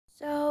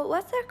So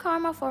what's their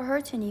karma for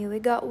hurting you? We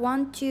got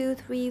 1, 2,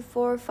 3,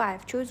 4,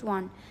 5. Choose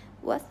one.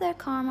 What's their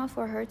karma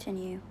for hurting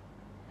you?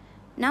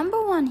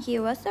 Number 1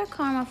 here. What's their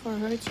karma for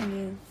hurting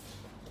you?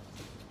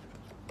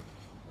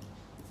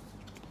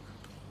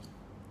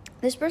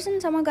 This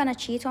person, someone gonna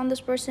cheat on this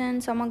person,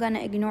 someone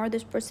gonna ignore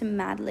this person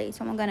madly,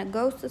 someone gonna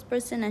ghost this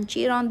person and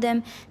cheat on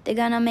them. They're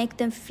gonna make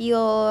them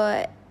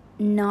feel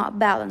not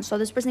balanced. So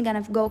this person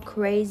gonna go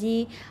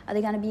crazy. Are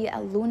they gonna be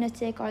a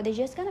lunatic? Or are they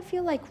just gonna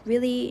feel like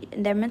really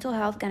their mental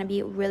health gonna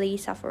be really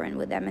suffering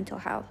with their mental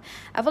health?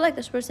 I feel like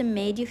this person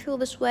made you feel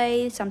this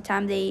way.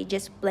 Sometimes they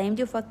just blamed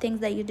you for things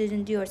that you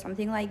didn't do or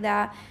something like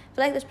that. I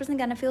feel like this person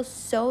gonna feel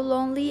so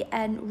lonely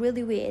and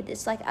really weird.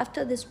 It's like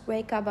after this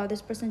breakup or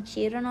this person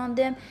cheating on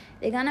them,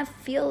 they're gonna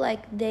feel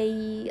like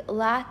they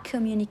lack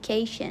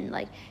communication,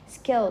 like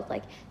skills.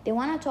 Like they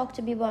want to talk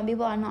to people and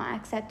people are not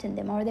accepting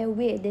them, or they're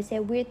weird. They say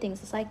weird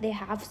things. It's like they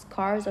have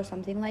scars or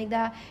something like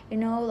that, you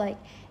know, like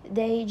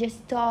they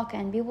just talk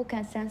and people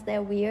can sense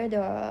they're weird,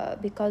 or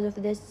because of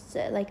this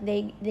like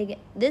they get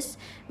this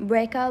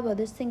breakup or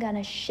this thing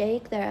gonna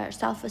shake their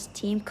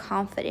self-esteem,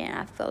 confidence.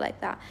 I feel like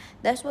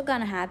that's what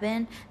gonna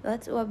happen.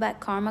 That's what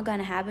bad karma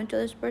gonna happen to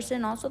this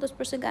person. Also this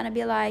person gonna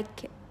be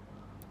like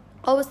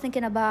always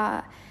thinking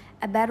about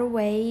a better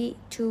way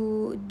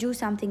to do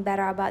something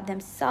better about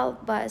themselves,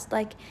 but it's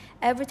like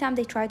every time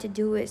they try to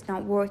do it, it's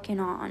not working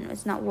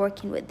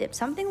with them.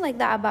 Something like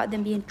that about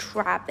them being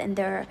trapped in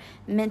their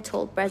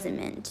mental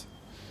imprisonment.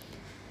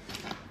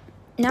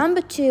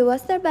 Number 2,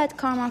 what's their bad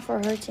karma for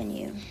hurting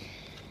you?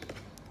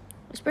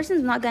 This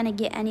person's not gonna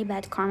get any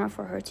bad karma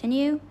for hurting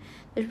you.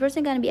 This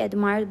person gonna be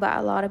admired by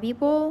a lot of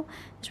people.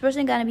 This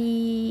person gonna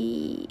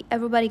be,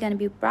 everybody gonna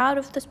be proud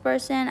of this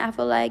person. I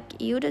feel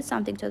like you did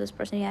something to this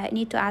person. Yeah, you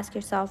need to ask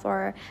yourself,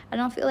 or I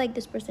don't feel like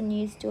this person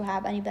needs to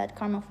have any bad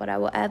karma for that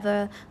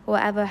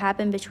whatever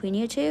happened between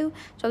you two.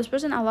 So this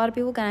person, a lot of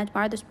people gonna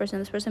admire this person.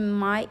 This person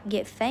might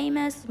get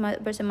famous. This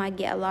person might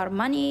get a lot of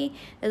money.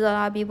 There's a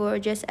lot of people who are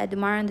just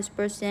admiring this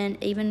person.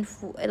 Even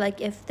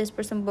like if this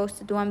person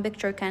posted one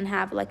picture, can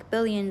have like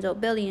billions or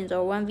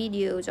one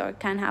videos, or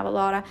can have a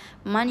lot of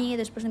money.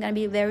 This person gonna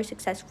be very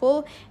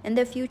successful in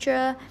the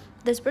future.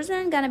 This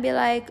person gonna be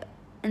like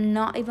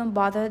not even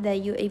bothered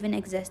that you even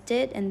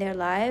existed in their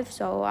life.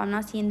 So I'm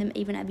not seeing them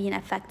even being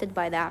affected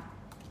by that.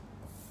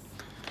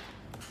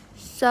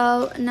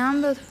 So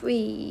number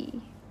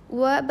 3,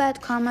 what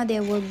bad karma they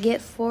will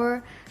get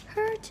for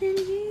hurting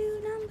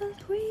you?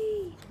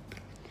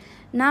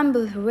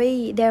 Number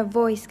 3, their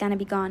voice gonna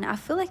be gone. I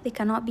feel like they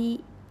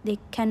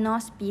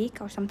cannot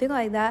speak or something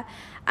like that.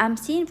 I'm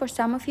seeing for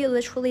some of you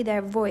literally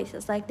their voice,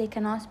 it's like they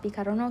cannot speak.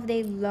 I don't know if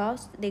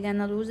they're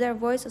gonna lose their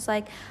voice. It's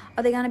like,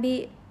 are they gonna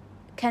be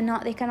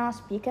they cannot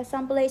speak at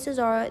some places,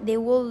 or they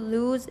will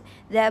lose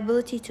the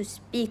ability to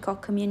speak or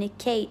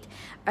communicate.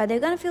 Are they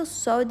gonna feel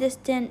so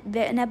distant?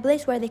 They're in a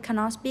place where they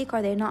cannot speak,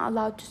 or they're not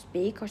allowed to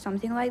speak or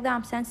something like that.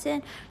 I'm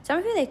sensing some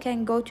of you, they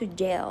can go to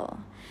jail.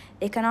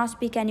 They cannot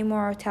speak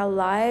anymore or tell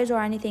lies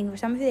or anything. For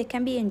some of you, they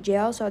can be in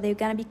jail, so they're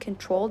gonna be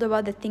controlled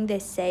about the thing they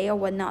say or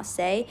what not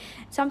say.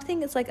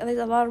 Something, it's like there's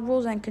a lot of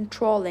rules and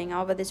controlling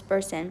over this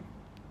person.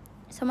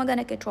 Someone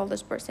gonna control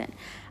this person.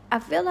 I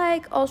feel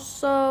like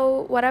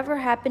also whatever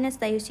happiness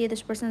that you see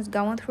this person is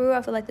going through,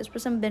 I feel like this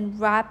person been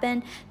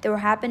wrapping their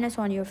happiness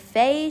on your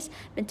face,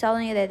 been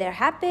telling you that they're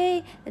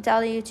happy, been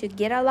telling you to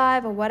get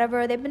alive or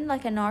whatever. They've been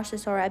like a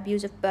narcissist or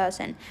abusive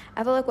person.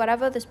 I feel like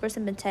whatever this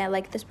person been saying,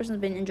 like this person's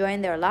been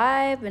enjoying their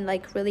life, been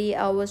like really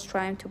always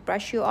trying to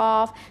brush you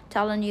off,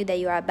 telling you that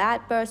you're a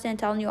bad person,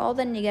 telling you all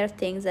the negative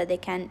things that they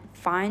can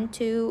find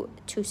to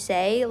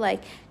say,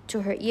 like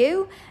to hurt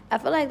you. I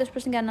feel like this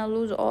person gonna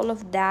lose all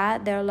of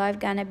that. Their life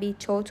gonna be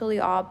totally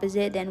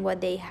opposite than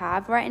what they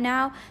have right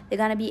now. They're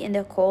gonna be in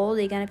the cold.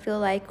 They're gonna feel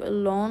like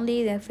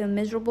lonely. They feel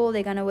miserable.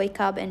 They're gonna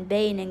wake up in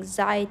pain,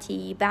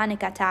 anxiety,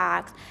 panic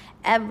attacks,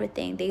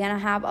 everything. They're gonna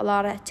have a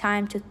lot of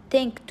time to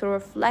think, to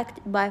reflect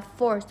by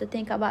force, to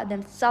think about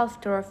themselves,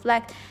 to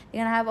reflect.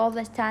 They're gonna have all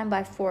this time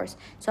by force.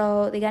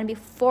 So they're gonna be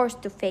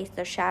forced to face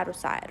their shadow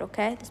side.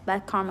 Okay, this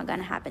bad karma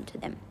gonna happen to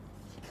them.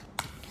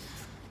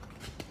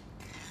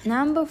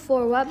 Number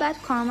 4, what bad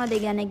karma they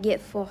gonna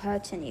get for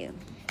hurting you?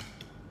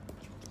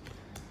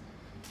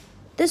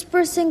 This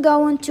person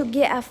going to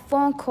get a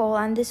phone call,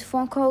 and this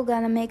phone call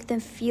gonna make them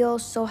feel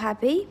so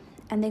happy,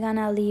 and they're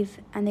gonna leave,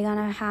 and they're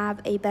gonna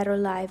have a better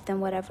life than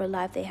whatever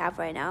life they have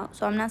right now.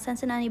 So I'm not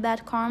sensing any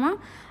bad karma.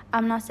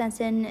 I'm not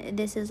sensing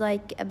this is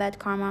like a bad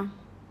karma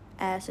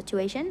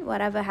situation.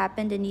 Whatever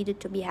happened, it needed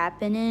to be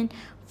happening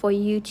for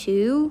you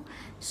too,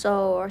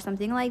 so or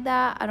something like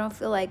that. I don't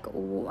feel like,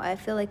 I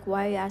feel like,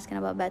 why are you asking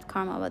about bad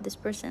karma about this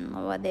person,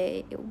 or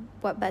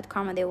what bad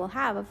karma they will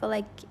have? I feel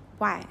like,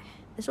 why?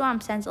 This is what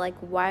I'm sensing. Like,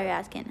 why are you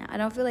asking? I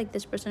don't feel like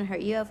this person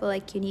hurt you. I feel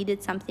like you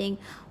needed something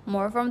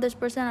more from this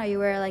person, or you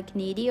were like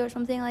needy or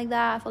something like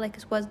that. I feel like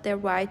it was their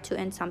right to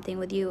end something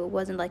with you. It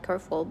wasn't like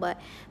hurtful, but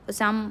for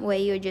some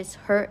way you're just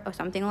hurt or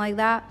something like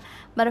that.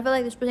 But I feel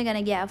like this person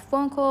gonna get a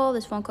phone call.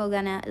 This phone call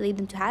gonna lead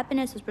them to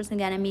happiness. This person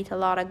gonna meet a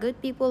lot of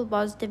good people,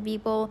 positive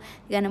people.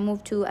 They're gonna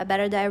move to a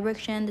better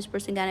direction. This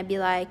person gonna be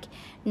like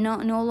no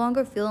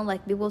longer feeling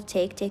like people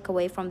take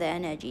away from the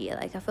energy.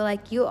 Like, I feel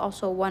like you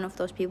also one of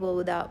those people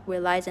without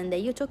realizing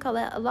that you took a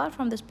lot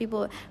from this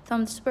people,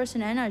 from this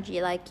person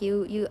energy. Like,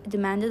 you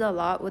demanded a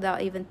lot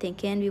without even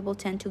thinking. People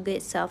tend to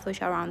get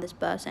selfish around this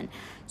person,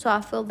 so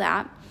I feel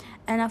that.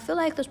 And I feel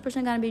like this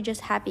person gonna be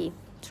just happy,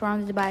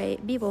 surrounded by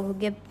people who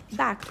give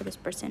back to this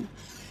person.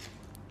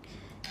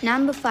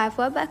 Number 5,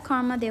 what bad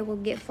karma they will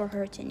get for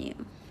hurting you?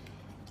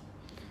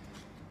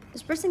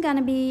 This person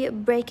gonna be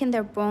breaking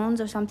their bones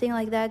or something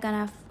like that,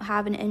 gonna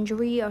have an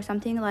injury or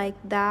something like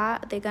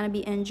that. They're gonna be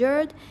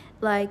injured.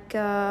 Like,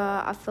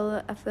 I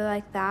feel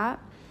like that.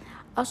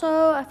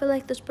 Also, I feel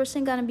like this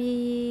person gonna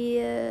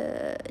be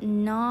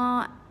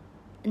not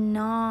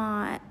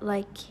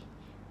like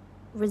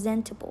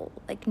resentable.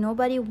 Like,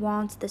 nobody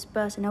wants this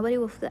person. Nobody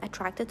will feel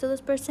attracted to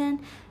this person.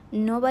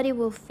 Nobody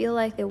will feel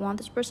like they want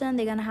this person.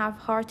 They're gonna have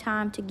hard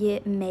time to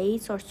get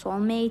mates or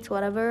soulmates,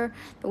 whatever.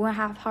 They're gonna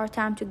have hard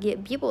time to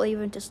get people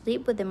even to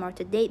sleep with them or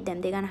to date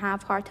them. They're gonna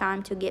have hard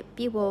time to get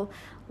people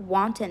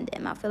wanting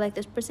them. I feel like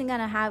this person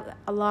gonna have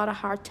a lot of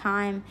hard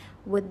time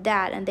with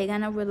that, and they're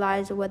gonna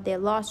realize what they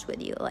lost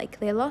with you. Like,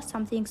 they lost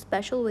something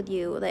special with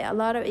you.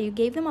 Like, you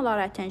gave them a lot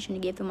of attention,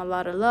 you gave them a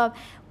lot of love,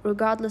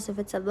 regardless if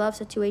it's a love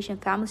situation,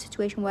 family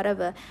situation,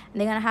 whatever. And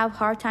they're gonna have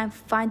hard time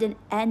finding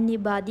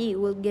anybody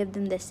who will give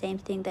them the same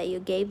thing that you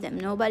gave them.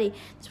 Nobody.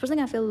 This person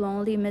gonna feel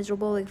lonely,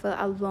 miserable, like feel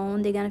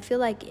alone. They're gonna feel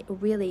like,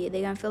 really,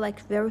 they're gonna feel like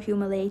very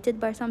humiliated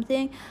by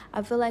something.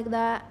 I feel like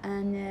that.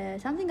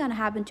 And something gonna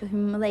happen to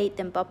humiliate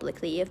them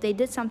publicly. If they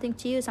did something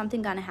to you,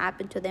 something gonna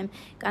happen to them,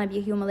 gonna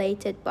be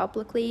humiliated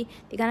publicly.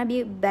 They're gonna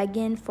be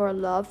begging for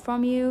love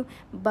from you,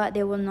 but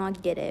they will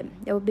not get it.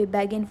 They will be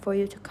begging for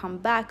you to come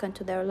back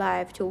into their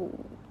life, to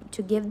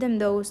give them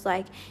those,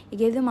 like, you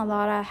gave them a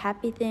lot of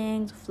happy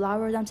things,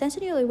 flowers. I'm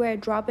sensing you were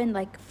dropping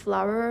like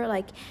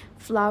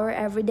flower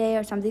every day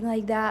or something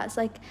like that. It's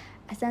like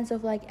a sense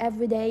of like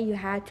every day you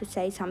had to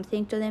say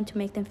something to them to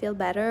make them feel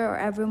better, or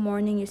every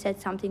morning you said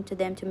something to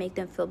them to make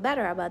them feel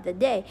better about the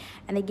day,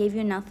 and they gave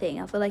you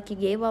nothing. I feel like you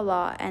gave a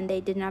lot and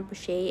they did not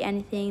appreciate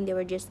anything. They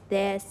were just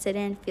there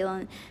sitting,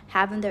 feeling,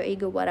 having their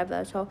ego,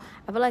 whatever. So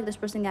I feel like this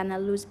person gonna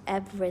lose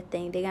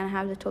everything. They're gonna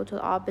have the total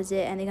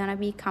opposite, and they're gonna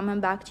be coming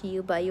back to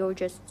you, but you're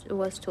just, it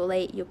was too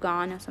late, you're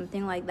gone or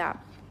something like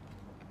that.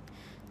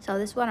 So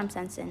this is what I'm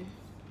sensing.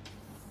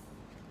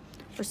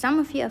 For some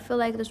of you, I feel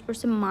like this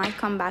person might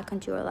come back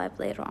into your life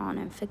later on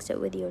and fix it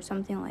with you or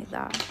something like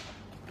that.